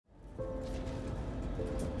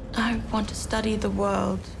I want to study the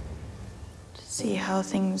world, to see how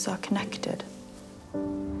things are connected.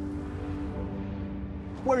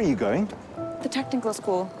 Where are you going? The technical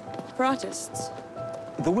school, for artists.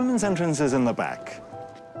 The women's entrance is in the back.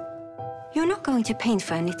 You're not going to paint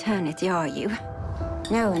for an eternity, are you?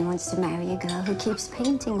 No one wants to marry a girl who keeps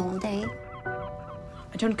painting all day.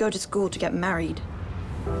 I don't go to school to get married.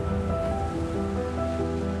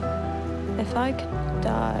 If I could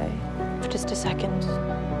die for just a second,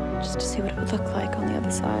 just to see what it would look like on the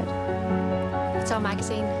other side. It's our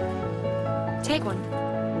magazine. Take one.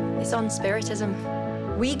 It's on spiritism.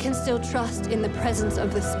 We can still trust in the presence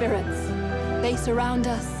of the spirits. They surround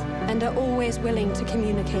us and are always willing to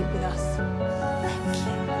communicate with us. Thank you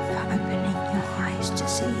for opening your eyes to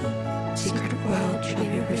see. Secret world shall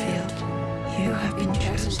be revealed. You have been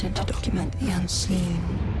chosen to document the unseen.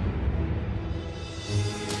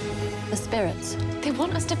 The spirits. They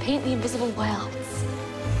want us to paint the invisible worlds.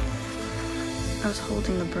 I was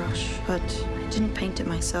holding the brush, but I didn't paint it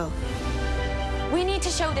myself. We need to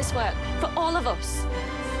show this work for all of us.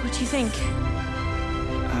 What do you think?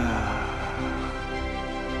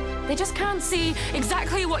 They just can't see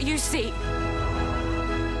exactly what you see.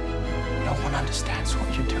 No one understands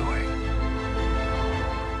what you're doing.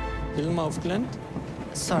 Hilma of Klint?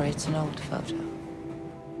 Sorry, it's an old photo.